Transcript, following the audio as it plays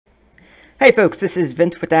Hey folks, this is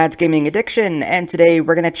Vince with Ads Gaming Addiction, and today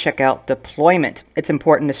we're going to check out deployment. It's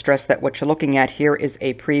important to stress that what you're looking at here is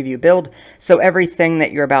a preview build, so everything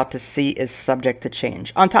that you're about to see is subject to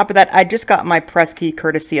change. On top of that, I just got my press key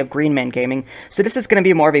courtesy of Readme Gaming, so this is going to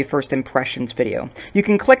be more of a first impressions video. You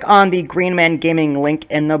can click on the Readme Gaming link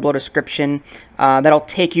in the below description. That'll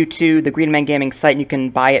take you to the Readme Gaming site, and you can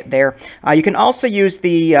buy it there. You can also use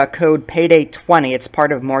the code Payday20. It's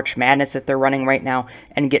part of March Madness that they're running right now,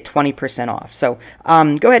 and get 20% off. So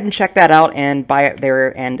go ahead and check that out and buy it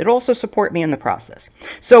there, and it'll also support me in the process.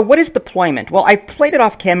 So what is deployment? Well, I played it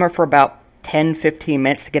off camera for about 10-15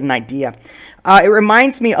 minutes to get an idea. It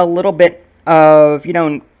reminds me a little bit of,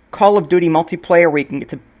 in Call of Duty multiplayer, where you can get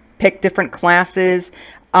to pick different classes.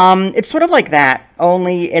 It's sort of like that,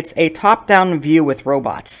 only it's a top-down view with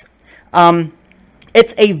robots.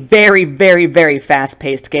 It's a very, very, very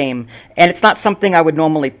fast-paced game, and it's not something I would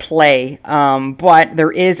normally play, but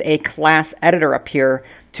there is a class editor up here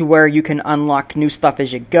to where you can unlock new stuff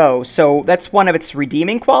as you go, so that's one of its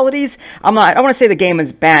redeeming qualities. I don't want to say the game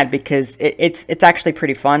is bad, because it's actually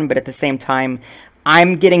pretty fun, but at the same time,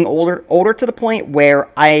 I'm getting older to the point where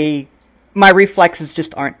my reflexes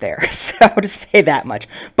just aren't there, so I'll just say that much.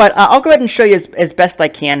 But I'll go ahead and show you as best I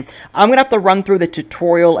can. I'm going to have to run through the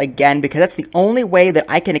tutorial again, because that's the only way that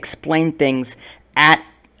I can explain things at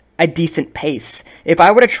a decent pace. If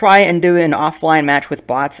I were to try and do an offline match with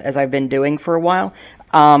bots, as I've been doing for a while,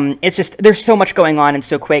 it's just, there's so much going on and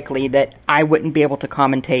so quickly that I wouldn't be able to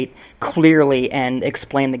commentate clearly and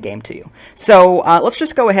explain the game to you. So let's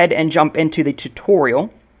just go ahead and jump into the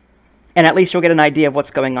tutorial, and at least you'll get an idea of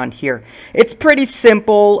what's going on here. It's pretty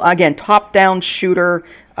simple. Again, top-down shooter,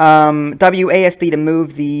 WASD to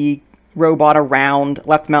move the robot around,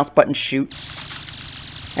 left mouse button shoot.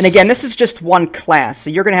 And again, this is just one class, so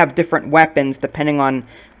you're going to have different weapons depending on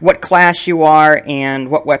what class you are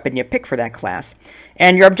and what weapon you pick for that class.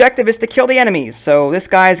 And your objective is to kill the enemies, so this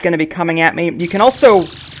guy is going to be coming at me. You can also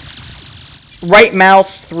right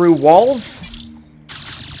mouse through walls.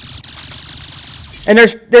 And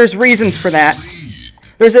there's reasons for that.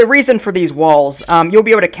 There's a reason for these walls. You'll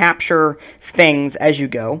be able to capture things as you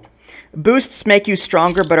go. Boosts make you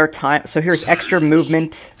stronger, but are time. So here's extra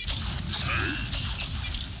movement.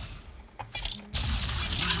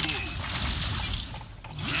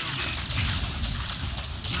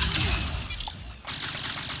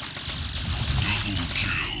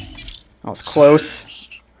 That was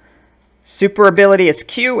close. Super ability is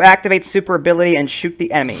Q. Activate super ability and shoot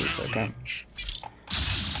the enemies. Okay.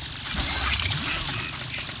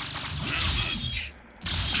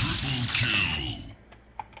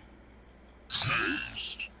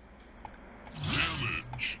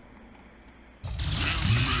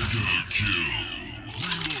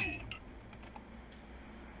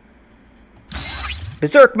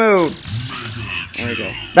 Berserk mode! There we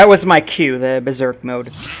go. That was my cue, the Berserk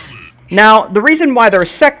mode. Now, the reason why there are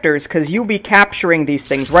sectors, because you'll be capturing these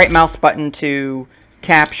things, right mouse button to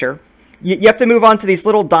capture. You have to move on to these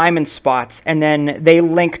little diamond spots, and then they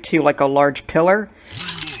link to like a large pillar.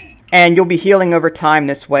 And you'll be healing over time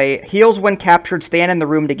this way. Heals when captured, stand in the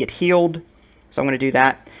room to get healed. So I'm going to do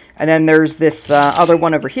that. And then there's this other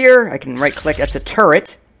one over here. I can right-click, that's a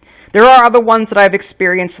turret. There are other ones that I've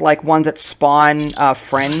experienced, like ones that spawn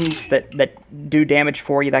friends that do damage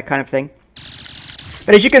for you, that kind of thing.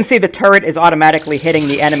 But as you can see, the turret is automatically hitting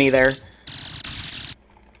the enemy there.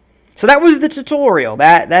 So that was the tutorial.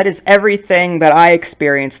 That is everything that I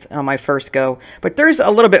experienced on my first go. But there's a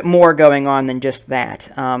little bit more going on than just that.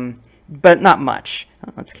 But not much.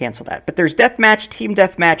 Let's cancel that. But there's deathmatch, team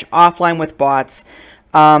deathmatch, offline with bots.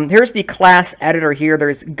 Here's the class editor here.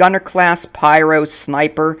 There's Gunner class, Pyro,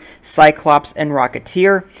 Sniper, Cyclops, and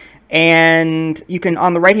Rocketeer. And you can,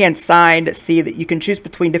 on the right-hand side, see that you can choose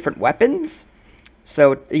between different weapons.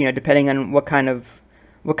 So, depending on what kind of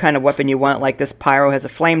weapon you want. Like this Pyro has a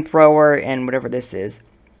flamethrower, and whatever this is.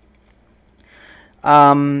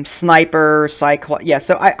 Sniper, Cyclops. Yeah,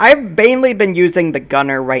 so I've mainly been using the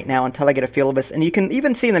Gunner right now until I get a feel of this. And you can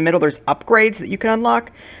even see in the middle there's upgrades that you can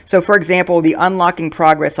unlock. So, for example, the unlocking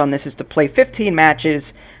progress on this is to play 15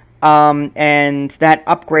 matches. And that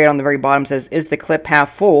upgrade on the very bottom says, is the clip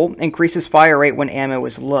half full? Increases fire rate when ammo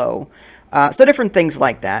is low. So different things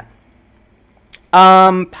like that.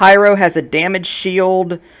 Pyro has a damage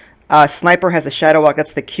shield. Sniper has a shadow walk.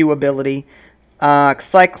 That's the Q ability.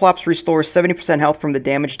 Cyclops restores 70% health from the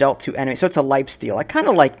damage dealt to enemies. So it's a lifesteal. I kind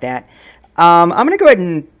of like that. I'm going to go ahead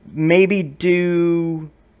and maybe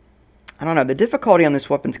do... I don't know. The difficulty on this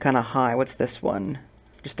weapon's kind of high. What's this one?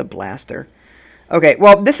 Just a blaster. Okay,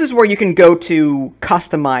 well, this is where you can go to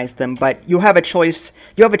customize them, but you have a choice.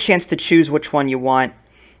 You have a chance to choose which one you want.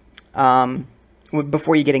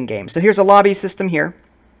 before you get in game. So here's a lobby system here.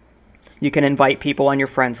 You can invite people on your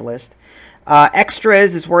friends list.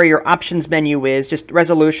 Extras is where your options menu is, just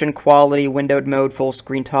resolution, quality, windowed mode, full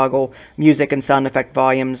screen toggle, music and sound effect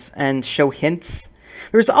volumes, and show hints.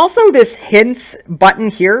 There's also this hints button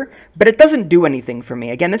here, but it doesn't do anything for me.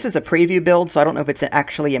 Again, this is a preview build, so I don't know if it's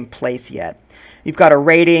actually in place yet. You've got a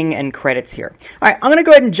rating and credits here. Alright, I'm going to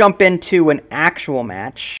go ahead and jump into an actual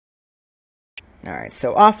match. Alright,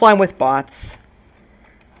 so offline with bots.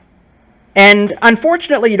 And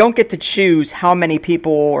unfortunately, you don't get to choose how many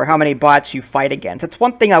people or how many bots you fight against. That's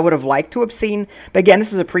one thing I would have liked to have seen. But again,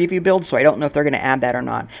 this is a preview build, so I don't know if they're going to add that or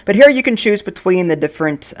not. But here you can choose between the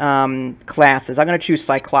different classes. I'm going to choose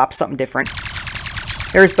Cyclops, something different.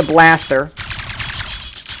 Here's the Blaster.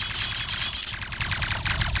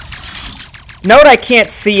 Note I can't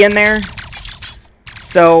see in there.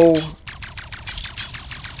 So...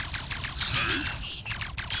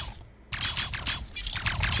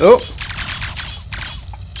 oh.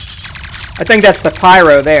 I think that's the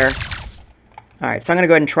pyro there. Alright, so I'm gonna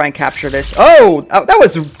go ahead and try and capture this. Oh,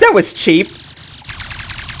 that was cheap.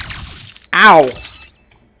 Ow.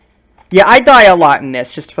 Yeah, I die a lot in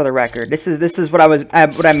this, just for the record. This is what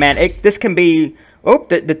I meant. This can be. Oh,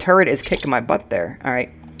 the turret is kicking my butt there.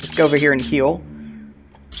 Alright, let's go over here and heal.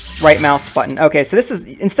 Right mouse button. Okay, so this is,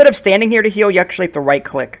 instead of standing here to heal, you actually have to right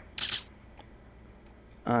click.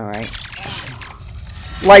 Alright.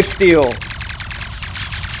 Lifesteal.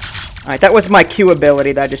 Alright, that was my Q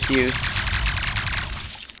ability that I just used.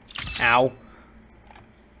 Ow.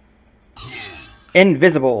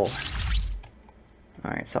 Invisible.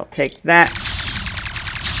 Alright, so I'll take that.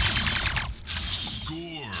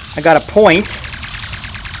 I got a point.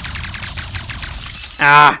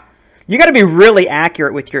 Ah. You gotta be really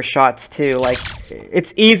accurate with your shots, too. Like,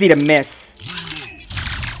 it's easy to miss.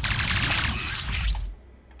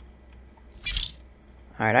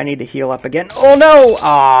 Alright, I need to heal up again. Oh, no!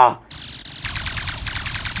 Ah.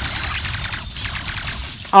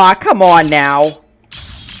 Aw, come on now.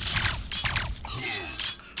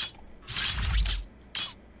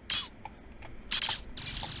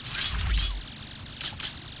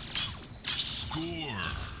 Score.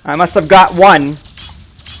 I must have got one.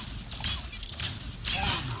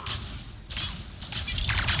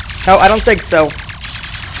 No, I don't think so.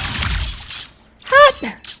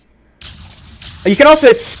 What? You can also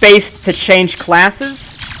hit space to change classes.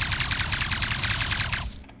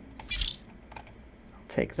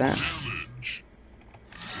 Take that. Damage.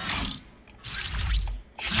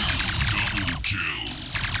 Double kill.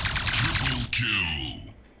 Triple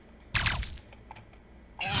kill.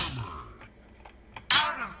 Armor.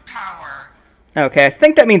 Out of power. Okay, I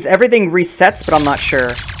think that means everything resets, but I'm not sure.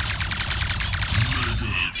 Mega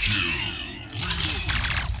kill.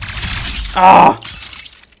 Ah.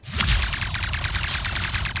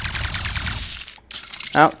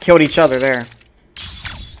 Oh, killed each other there.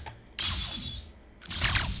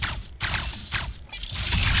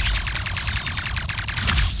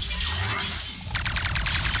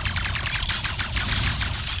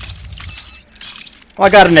 Well, I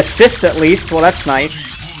got an assist at least. Well, that's nice.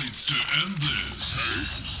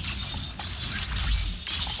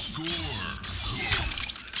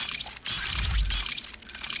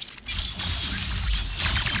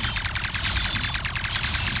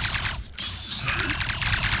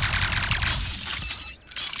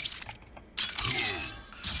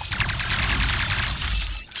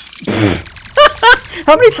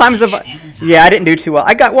 How many times have I... Yeah, I didn't do too well.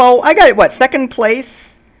 I got what, second place?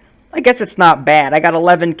 I guess it's not bad. I got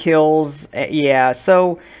 11 kills. Yeah,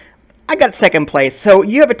 so I got second place. So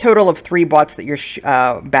you have a total of 3 bots that you're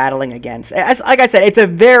battling against. Like I said, it's a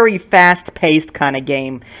very fast-paced kind of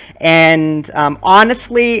game. And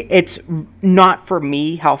honestly, it's not for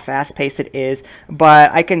me how fast-paced it is.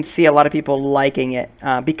 But I can see a lot of people liking it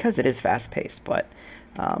because it is fast-paced. But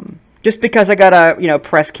just because I got a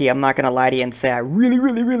press key, I'm not going to lie to you and say I really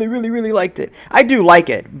liked it. I do like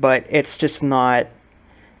it, but it's just not...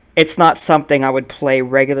 It's not something I would play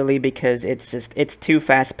regularly because it's too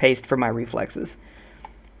fast-paced for my reflexes.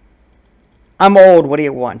 I'm old, what do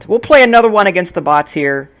you want? We'll play another one against the bots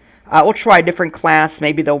here. We'll try a different class.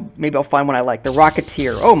 Maybe I'll find one I like. The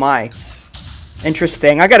Rocketeer. Oh my.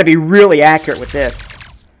 Interesting. I gotta be really accurate with this.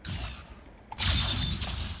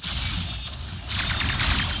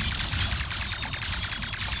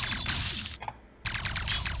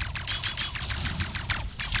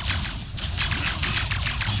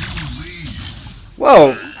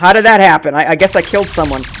 Whoa, how did that happen? I guess I killed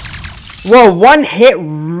someone. Whoa, one hit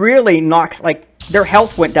really knocks, like, their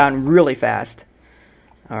health went down really fast.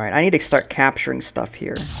 Alright, I need to start capturing stuff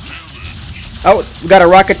here. Oh, we got a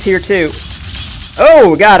Rocketeer too.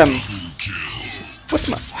 Oh, we got him. What's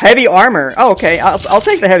my heavy armor? Oh, okay. I'll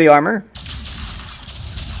take the heavy armor.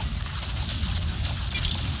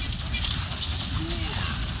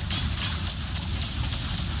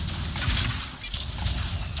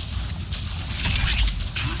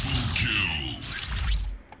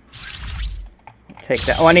 Take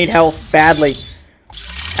that. Oh, I need health badly.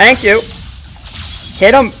 Thank you.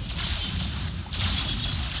 Hit him.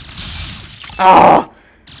 Oh,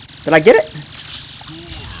 did I get it?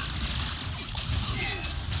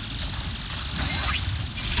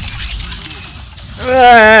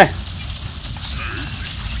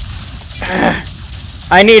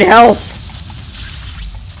 I need health.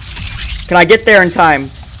 Can I get there in time?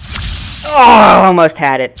 Oh, almost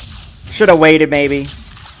had it. Should have waited, maybe.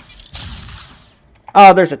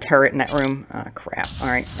 Oh, there's a turret in that room. Ah, crap.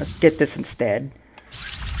 Alright, let's get this instead.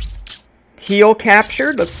 Heal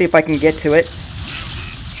captured. Let's see if I can get to it.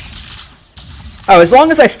 Oh, as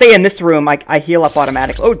long as I stay in this room, I heal up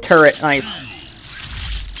automatically. Oh, turret. Nice.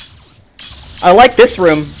 I like this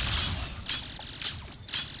room.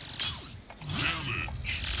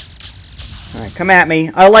 Alright, come at me.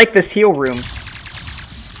 I like this heal room.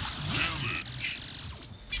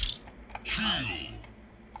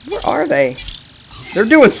 Where are they? They're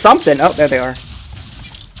doing something. Oh, there they are.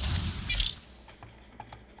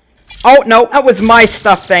 Oh, no. That was my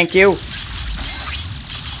stuff, thank you.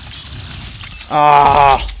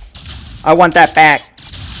 Ah, I want that back.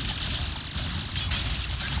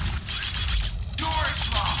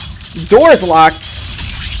 Door's locked.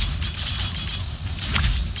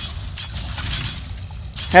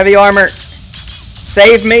 Heavy armor.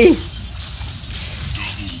 Save me.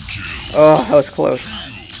 Oh, that was close.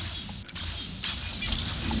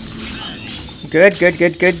 Good, good,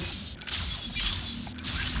 good, good.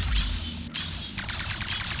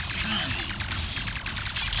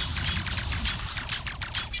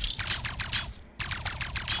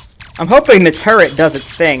 I'm hoping the turret does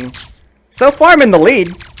its thing. So far, I'm in the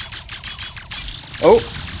lead. Oh.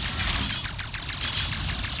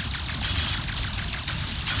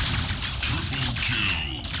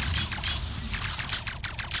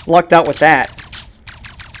 Lucked out with that.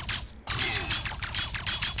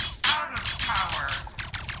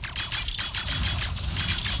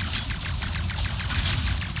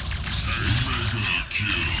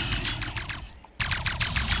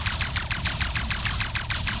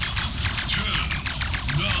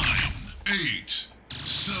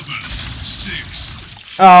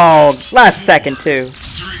 Oh, last second too.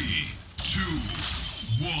 3, 2,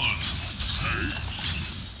 1.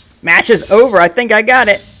 Match is over. I think I got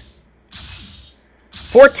it.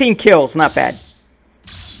 14 kills, not bad.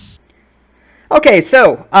 Okay,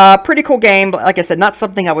 so, pretty cool game. Like I said, not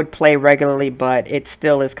something I would play regularly, but it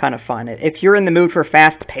still is kind of fun. If you're in the mood for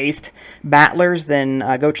fast-paced battlers, then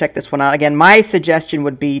go check this one out. Again, my suggestion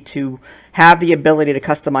would be to have the ability to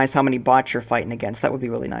customize how many bots you're fighting against. That would be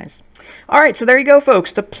really nice. Alright, so there you go,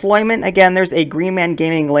 folks. Deployment, again, there's a Greenman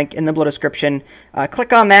Gaming link in the below description.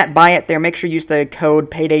 Click on that, buy it there. Make sure you use the code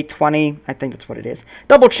Payday20. I think that's what it is.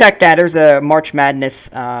 Double check that. There's a March Madness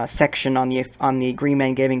section on the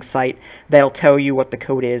Greenman Gaming site that'll tell you what the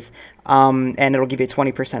code is, and it'll give you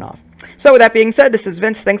 20% off. So with that being said, this is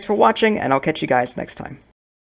Vince. Thanks for watching, and I'll catch you guys next time.